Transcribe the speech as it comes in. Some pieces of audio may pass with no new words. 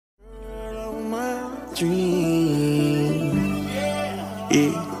dream. Yeah,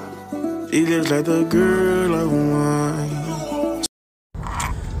 she looks like the girl of mine.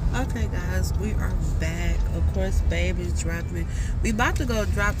 Okay, guys, we are back. Of course, baby's dropping. We about to go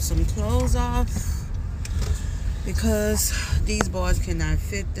drop some clothes off because these boys cannot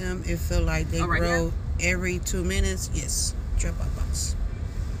fit them. It feel like they grow every 2 minutes. Yes, drop off box.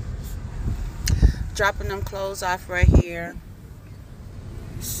 Dropping them clothes off right here.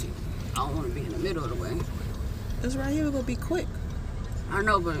 Let's see. I don't want to be in the middle of the way. It's right here. We're gonna be quick. I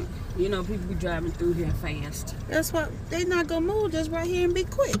know, but you know, people be driving through here fast. That's why they not gonna move. Just right here and be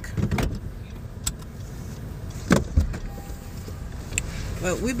quick.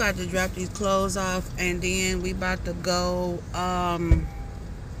 But we about to drop these clothes off, and then we about to go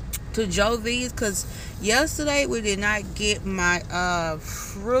to Jovi's, because yesterday we did not get my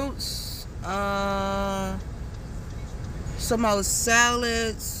fruits, some old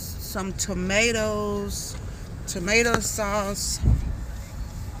salads, some tomatoes, tomato sauce.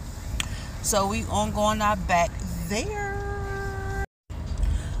 So we on going out back there.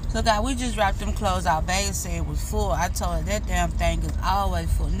 So guys, we just dropped them clothes out. Babe said it was full. I told her that damn thing is always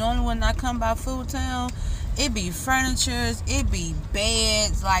full. Normally when I come by Food Town, it be furnitures, it be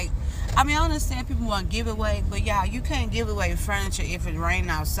beds. Like, I mean, I understand people want to give it away, but y'all, you can't give away furniture if it rain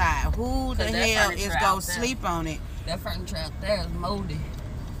outside. Who the hell is gonna sleep on it? That furniture out there is moldy.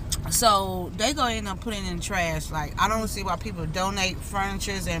 So they gonna end up putting it in trash. Like, I don't see why people donate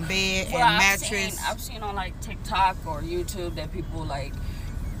furnitures and bed and mattress. I've seen on like TikTok or YouTube that people like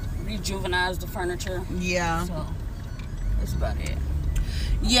rejuvenize the furniture. Yeah. So that's about it.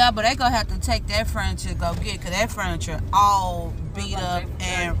 Yeah, but they gonna have to take that furniture, go get, because that furniture all beat up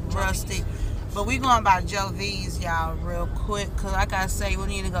and rusty. But we going by Jovi's, y'all, real quick, because like I say, we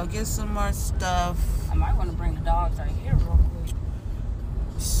need to go get some more stuff. I might want to bring the dogs right here real quick.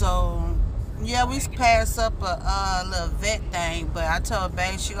 So yeah, we passed up a little vet thing, but I told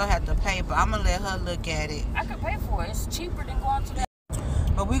babe she gonna have to pay, but I'm gonna let her look at it. I could pay for it. It's cheaper than going to that.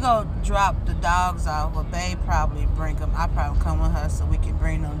 But we gonna drop the dogs off, but babe probably bring them. I probably come with her so we can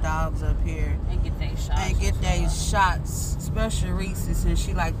bring them dogs up here and get their shots. And get their shots, especially Reese, since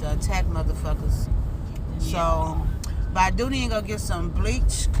she like to attack motherfuckers. Yeah. So, but I do need to go get some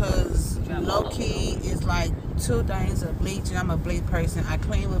bleach, because low key is like 2 things of bleach, and I'm a bleach person. I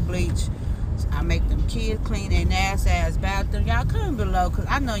clean with bleach. I make them kids clean their nasty ass bathroom. Y'all comment below, because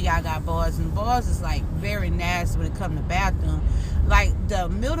I know y'all got boys, and boys is like very nasty when it comes to bathroom. Like the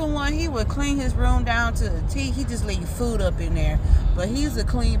middle one, he would clean his room down to the T. He just leave food up in there, but he's a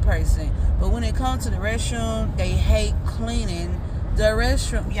clean person. But when it comes to the restroom, they hate cleaning the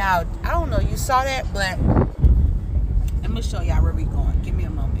restroom. Y'all, I don't know, you saw that, but let me show y'all where we going. Give me a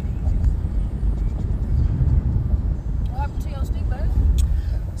moment. What happened to your stick, babe?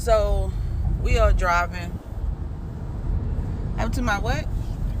 So we are driving. Happened to my what?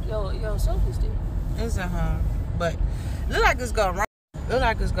 Your selfie stick. It's a but look like it's gonna rain. Look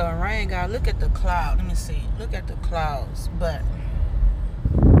like it's gonna rain, guys. Look at the cloud. Let me see. Look at the clouds. But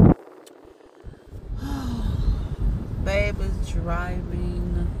babe is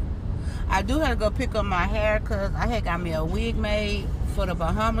driving. I do have to go pick up my hair, because I had got me a wig made for the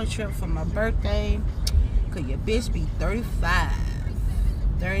Bahama trip for my birthday. Cause your bitch be 35.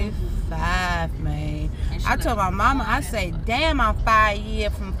 35, man. I told my mama, I say, damn, I'm 5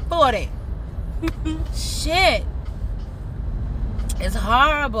 years from 40. Shit. It's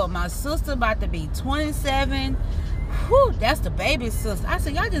horrible. My sister about to be 27. Whew, that's the baby sister. I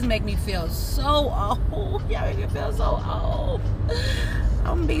said, y'all just make me feel so old. Y'all make me feel so old. I'm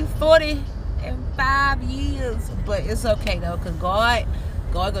gonna be 40 in 5 years. But it's okay though, because God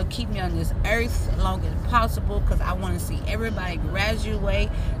gonna keep me on this earth as long as possible, because I want to see everybody graduate,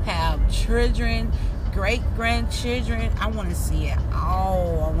 have children, great-grandchildren. I want to see it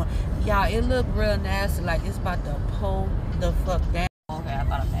all. Y'all, it look real nasty, like it's about to pull the fuck down. Okay, I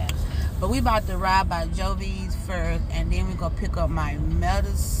thought I passed. But we about to ride by Jovi's first, and then we gonna pick up my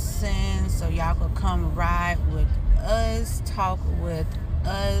medicine, so y'all can come ride with us, talk with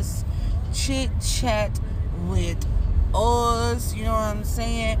us, chit-chat with us, you know what I'm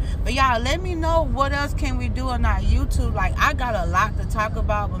saying? But y'all, let me know what else can we do on our YouTube. Like, I got a lot to talk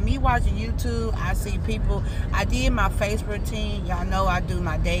about, but me watching YouTube, I see people. I did my face routine. Y'all know I do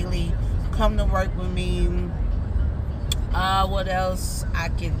my daily come to work with me. What else I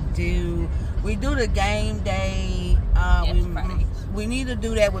can do? We do the game day. We need to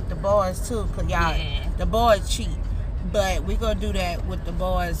do that with the boys too, cause y'all, the boys cheat. But we gonna do that with the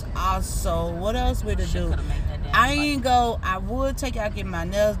boys also. What else we to do? I would take out get my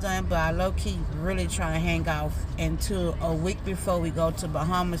nails done, but I low key really trying to hang out until a week before we go to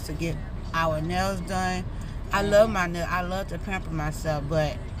Bahamas to get our nails done. I love my nails. I love to pamper myself,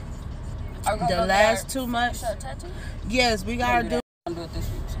 but the last 2 months, yes, we gotta do. I'm gonna do it this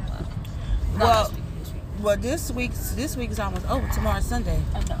week sometime. Well, this week is almost over. Tomorrow's Sunday.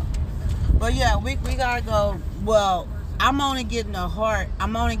 I know. But yeah, we gotta go. Well, I'm only getting the heart.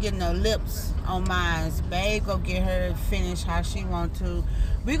 I'm only getting the lips on mine. Babe, go get her finished how she want to.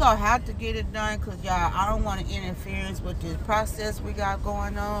 We gonna have to get it done because y'all, I don't want to interference with this process we got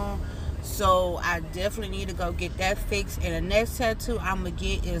going on. So I definitely need to go get that fixed. And the next tattoo I'm gonna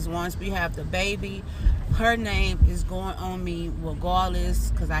get is once we have the baby. Her name is going on me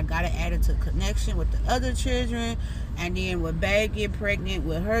regardless because I gotta add it to connection with the other children. And then when Babe get pregnant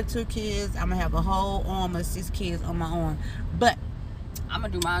with her 2 kids, I'm gonna have a whole arm of 6 kids on my arm. But I'm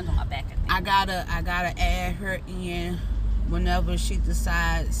gonna do mine on my back. I gotta add her in whenever she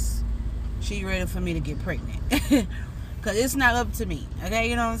decides she ready for me to get pregnant. Cause it's not up to me, okay?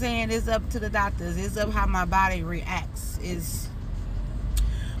 You know what I'm saying? It's up to the doctors. It's up how my body reacts.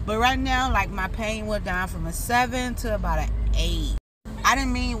 But right now, like my pain went down from a 7 to about an 8. I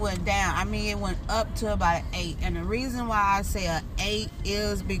didn't mean it went down. I mean it went up to about an 8. And the reason why I say an 8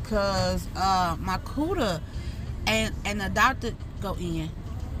 is because my CUDA and the doctor go in.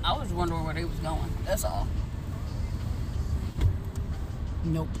 I was wondering where they was going. That's all.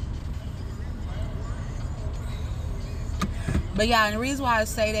 Nope. But yeah, and the reason why I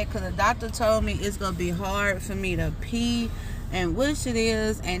say that because the doctor told me it's gonna be hard for me to pee, and which it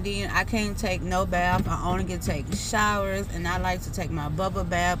is, and then I can't take no bath. I only can take showers, and I like to take my bubble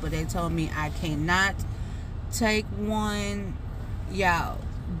bath, but they told me I cannot take one. Y'all,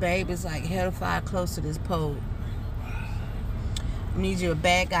 babe is like hellfire close to this pole. I need you to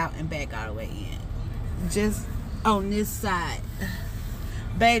back out and back all the way in. Just on this side.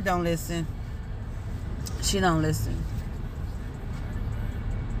 Babe don't listen. She don't listen.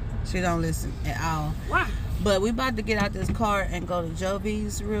 She don't listen at all. Why? But we about to get out this car and go to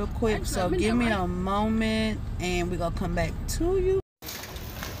Jovi's real quick. So give me a moment and we're going to come back to you.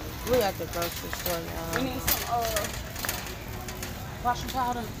 We at the grocery store, y'all. We need some washing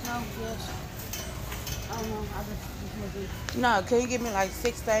powder. No, yes. I don't know. I just No, can you give me like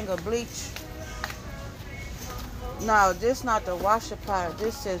 6 things of bleach? No, this not the washer powder.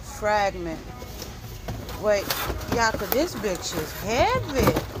 This is fragment. Wait, y'all, cause this bitch is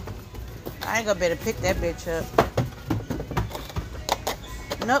heavy. I ain't gonna better pick that bitch up.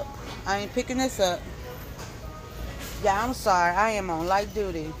 Nope, I ain't picking this up. Yeah, I'm sorry. I am on light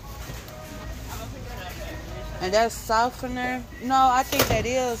duty. And that's softener. No, I think that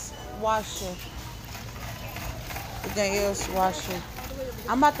is washer. I think that is washer.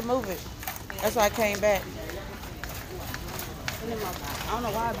 I'm about to move it. That's why I came back. I don't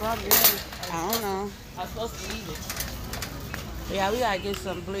know why I brought it in. I don't know. I was supposed to leave it. Yeah, we gotta get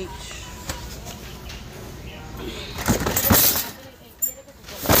some bleach.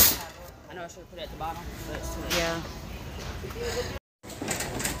 I know I should have put it at the bottom, but it's too late. Yeah.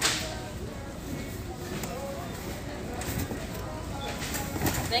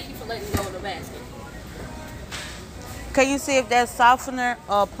 Thank you for letting me go with the basket. Can you see if that's softener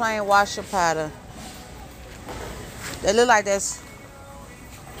or plain washer powder? They look like that's...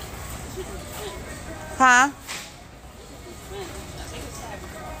 Huh?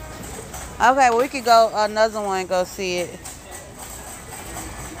 Okay, well, we could go another one and go see it.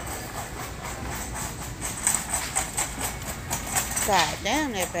 God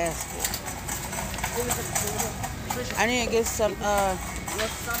damn, that basket. I need to get some,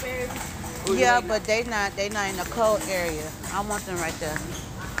 yeah, but they not in the cold area. I want them right there.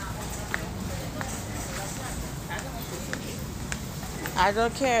 I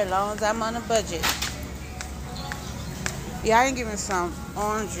don't care as long as I'm on a budget. Yeah, I didn't give me some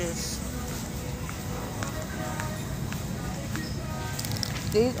oranges.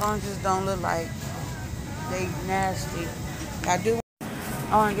 These oranges don't look like they nasty. I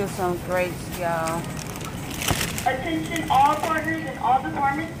want to get some grapes, y'all. Attention all partners in all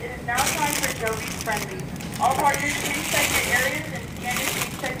departments, it is now time for Jovi's Friendly. All partners, please check your areas and scan your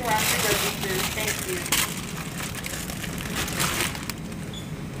seats check around for Jovi's food. Thank you.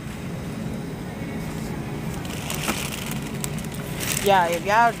 Yeah, if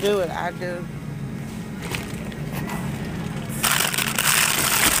y'all do it, I do.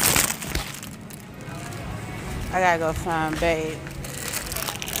 I gotta go find Babe.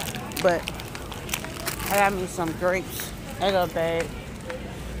 But I got me some grapes. I go, Babe.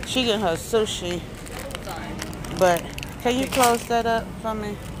 She getting her sushi. But can you close that up for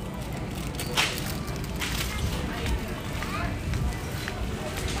me?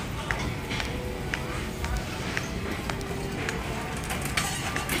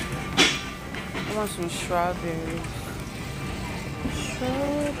 I want some strawberries.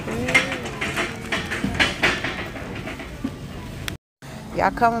 Strawberries.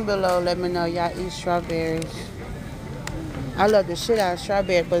 Y'all comment below. Let me know y'all eat strawberries. I love the shit out of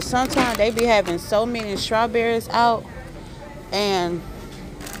strawberries, but sometimes they be having so many strawberries out, and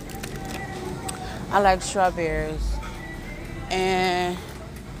I like strawberries. And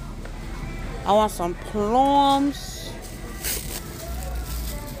I want some plums.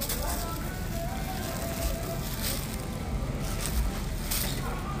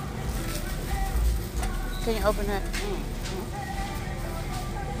 Can you open that?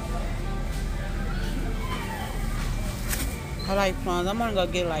 I like plums. I'm gonna go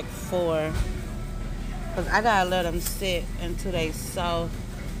get like 4. Cause I gotta let them sit until they soft.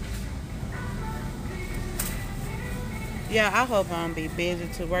 Yeah, I hope I don't be busy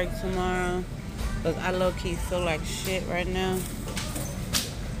to work tomorrow. Cause I low-key feel like shit right now.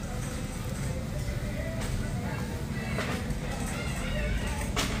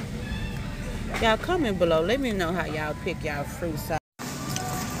 Y'all comment below. Let me know how y'all pick y'all fruits out.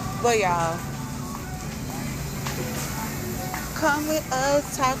 But y'all, come with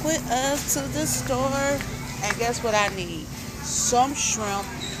us, talk with us to the store. And guess what I need? Some shrimp.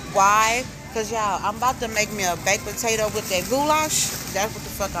 Why? Because y'all, I'm about to make me a baked potato with that goulash. That's what the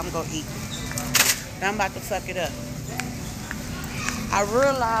fuck I'm going to eat. And I'm about to fuck it up. I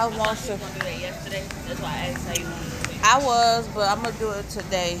realized once to... do that yesterday. That's why I asked how you want to do it. I was, but I'm going to do it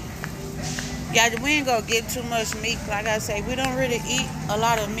today. Yeah, we ain't going to get too much meat. Like I say, we don't really eat a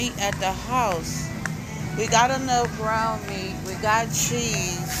lot of meat at the house. We got enough ground meat. We got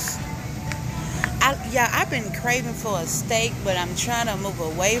cheese. I've been craving for a steak, but I'm trying to move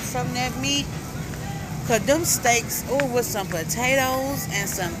away from that meat. Cause them steaks, with some potatoes and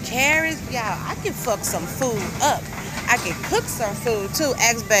some carrots, y'all, I can fuck some food up. I can cook some food too.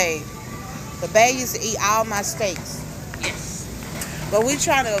 Ask Babe. The Babe used to eat all my steaks. Yes. But we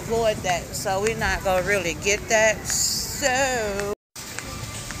trying to avoid that, so we're not gonna really get that. So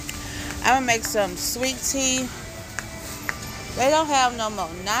I'm gonna make some sweet tea. They don't have no more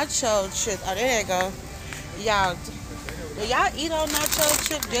nacho chips. Oh, there you go. Y'all, do y'all eat on nacho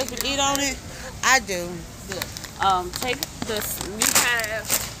chips? Just eat on it? I do. Good. Take this. You have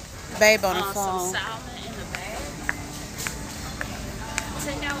Babe on the some phone. salmon in the bag.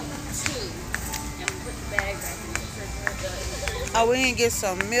 Take out 2 and put the bag back in the refrigerator. Oh, we didn't get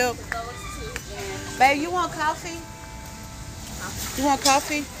some milk. Those 2 and Babe, you want coffee? You want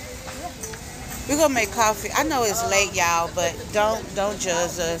coffee? We're gonna make coffee. I know it's late, y'all, but don't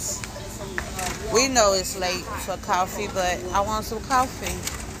judge us. We know it's late for coffee, but I want some coffee.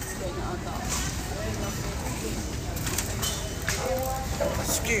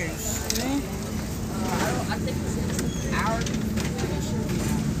 Excuse me. I think it's an hour.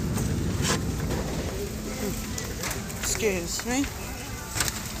 Excuse me.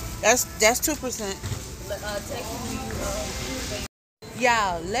 That's 2%.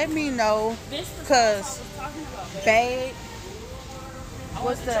 Y'all, let me know, cause Babe,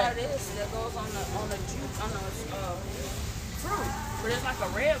 what's that? This that goes on the juice on the fruit, but it's like a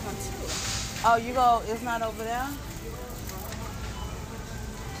red one too. Oh, you go? It's not over there.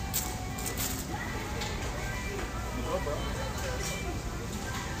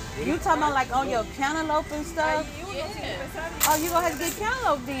 You talking about like on your cantaloupe and stuff? Yeah. Oh, you gonna have to get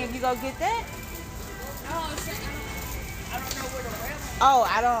cantaloupe then. You go get that? I don't know where the red one. Oh,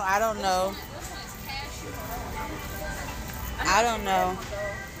 I don't know. This one's cashew. I don't know.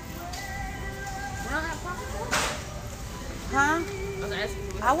 We don't have popcorn? Huh? I was asking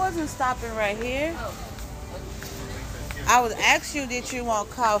you. I wasn't stopping right here. I was asking you, did you want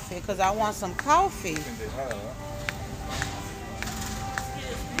coffee? Because I want some coffee.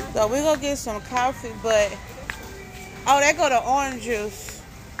 So we're going to get some coffee, but... Oh, there go the orange juice.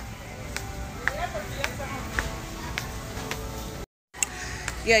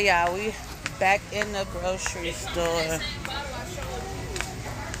 Yeah, y'all, we back in the grocery store.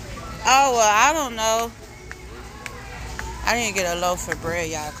 Oh, well, I don't know. I didn't get a loaf of bread,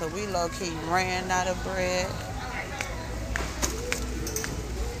 y'all, because we low-key ran out of bread.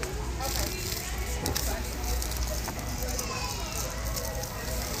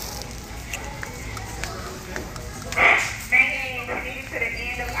 Maintenance, proceed to the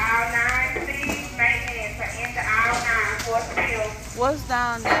end of aisle 9, please. Maintenance, to end the aisle 9 for appeal. What's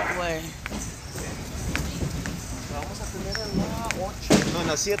down that way? Vamos a tener en la 8. No, en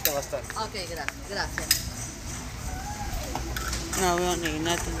la 7 va a estar. Ok, gracias. No, we don't need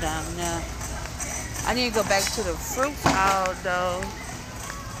nothing down there. I need to go back to the fruit aisle, though.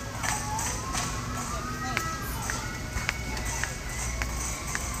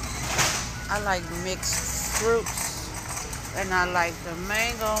 I like mixed fruits. And I like the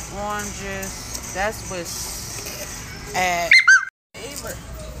mango oranges. That's what's at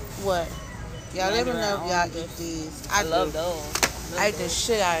what? Y'all let me know if y'all eat these. I love those. I eat the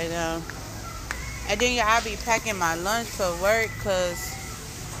shit out of them. And then y'all, I be packing my lunch for work because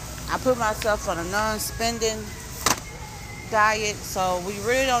I put myself on a non-spending diet. So we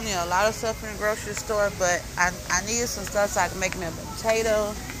really don't need a lot of stuff in the grocery store, but I needed some stuff so I can make me a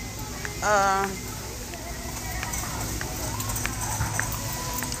potato.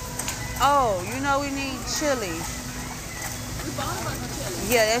 Oh, you know we need chili. We bought a bunch of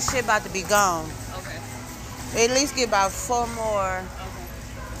chili. Yeah, that shit about to be gone. Okay. At least get about 4 more.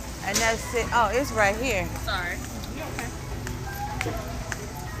 Okay. And that's it. Oh, it's right here. Sorry. You okay?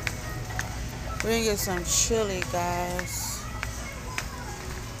 We're gonna get some chili, guys.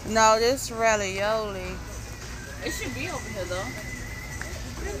 No, this ravioli. It should be over here though.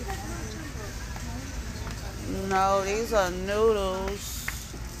 No, these are noodles.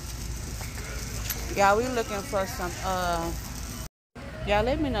 Y'all, we looking for some, y'all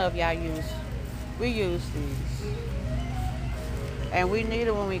let me know if y'all we use these. And we need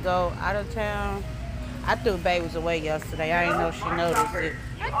it when we go out of town. I threw babies away yesterday. I didn't know she noticed it.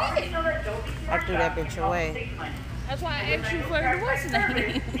 I did. I threw that bitch away. That's why I asked you for the what's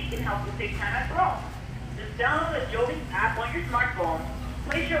name. We can help you save time as well. Just download the Joey's app on your smartphone,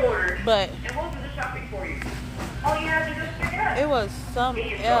 place your order, But and we'll do the shopping for you. All you have to do is pick it up. it was something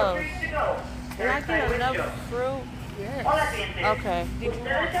Get your else. groceries to go. Did I get enough fruit? Hola, clientes. Okay.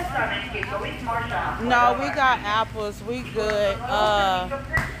 Ustedes ya saben que Joey's Marshall. No, we got apples. We good.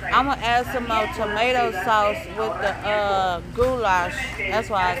 I'm gonna add some more tomato sauce with the goulash. That's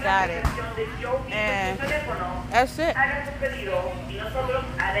why I got it. And that's it.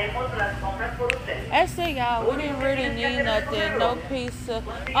 That's it, y'all. We didn't really need nothing. No pizza.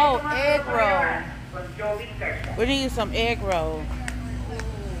 Oh, egg roll. We need some egg roll.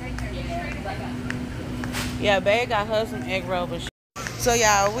 Yeah, babe got her some egg roll. But so,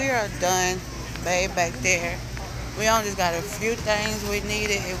 y'all, we are done. Babe back there. We only just got a few things we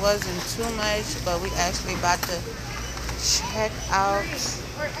needed. It wasn't too much, but we actually about to check out.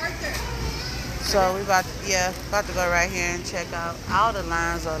 So we about to go right here and check out. All the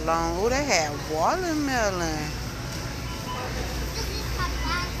lines are long. Oh, they had watermelon.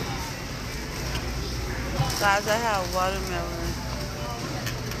 Guys, I have watermelon.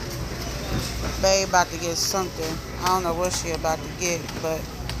 Babe about to get something. I don't know what she about to get, but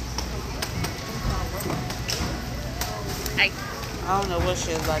I don't know what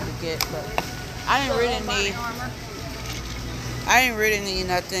she was about to get, but I didn't really need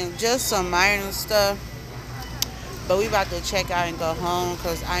nothing. Just some minor stuff. But we about to check out and go home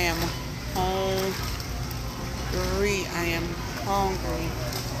because I am hungry.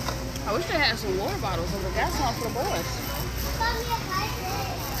 I wish they had some water bottles over there. Got some for the boys.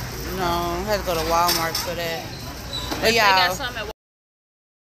 No, I had to go to Walmart for that. But They y'all, got some at